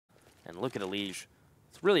And look at Elige.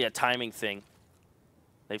 It's really a timing thing.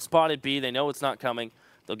 They've spotted B. They know it's not coming.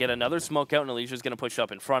 They'll get another smoke out, and Elige's going to push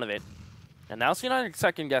up in front of it. And now C9 are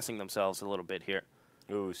second-guessing themselves a little bit here.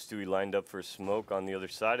 Ooh, Stewie lined up for smoke on the other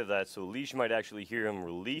side of that, so Elige might actually hear him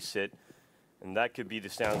release it. And that could be the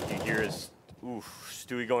sound you hear as,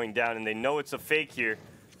 Stewie going down, and they know it's a fake here.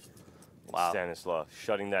 Wow. Stanislav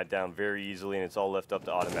shutting that down very easily, and it's all left up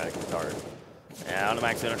to autimatic and Tard. And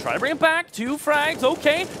autimatic's going to try to bring it back. 2 frags,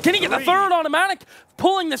 okay. Can he get the third? Autimatic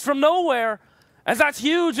pulling this from nowhere. As that's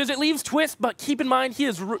huge as it leaves Twist, but keep in mind he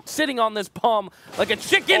is sitting on this palm like a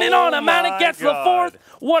chicken, and autimatic gets the fourth.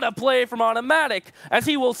 What a play from autimatic, as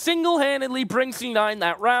he will single-handedly bring C9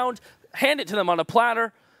 that round, hand it to them on a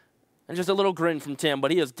platter, and just a little grin from Tim, but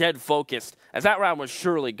he is dead focused, as that round was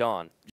surely gone.